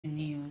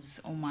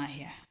News on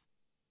here.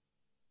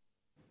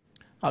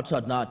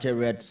 Outside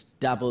Nigeria's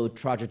double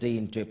tragedy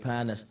in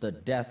Japan as the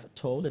death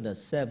toll in a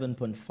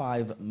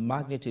 7.5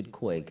 magnitude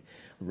quake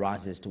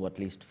rises to at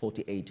least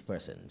 48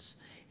 persons.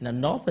 In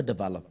another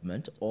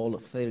development, all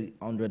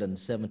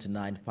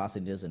 379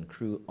 passengers and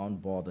crew on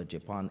board the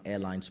Japan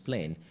Airlines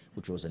plane,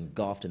 which was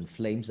engulfed in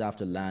flames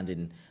after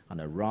landing on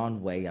a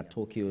runway at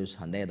Tokyo's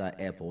Haneda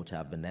airport,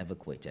 have been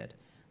evacuated.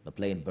 The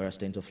plane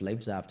burst into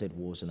flames after it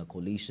was in a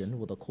collision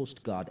with a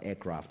Coast Guard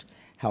aircraft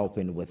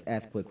helping with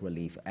earthquake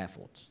relief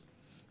efforts.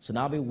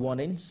 Tsunami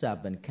warnings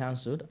have been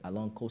cancelled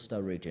along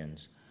coastal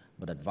regions,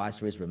 but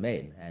advisories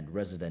remain and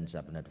residents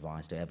have been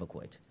advised to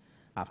evacuate.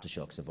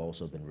 Aftershocks have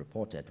also been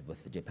reported,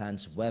 with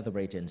Japan's weather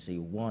agency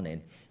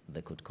warning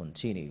they could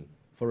continue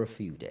for a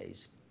few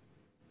days.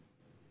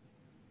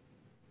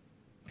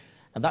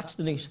 And that's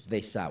the news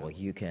this hour.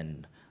 You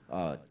can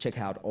check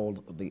out all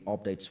the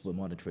updates we're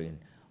monitoring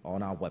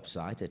on our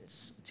website.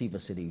 It's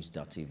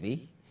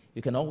tvcnews.tv.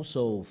 You can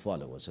also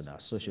follow us on our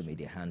social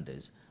media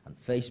handles on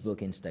Facebook,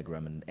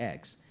 Instagram, and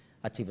X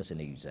at TVC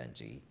News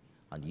NG.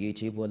 On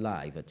YouTube, we're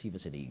live at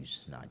TVC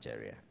News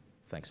Nigeria.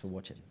 Thanks for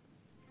watching.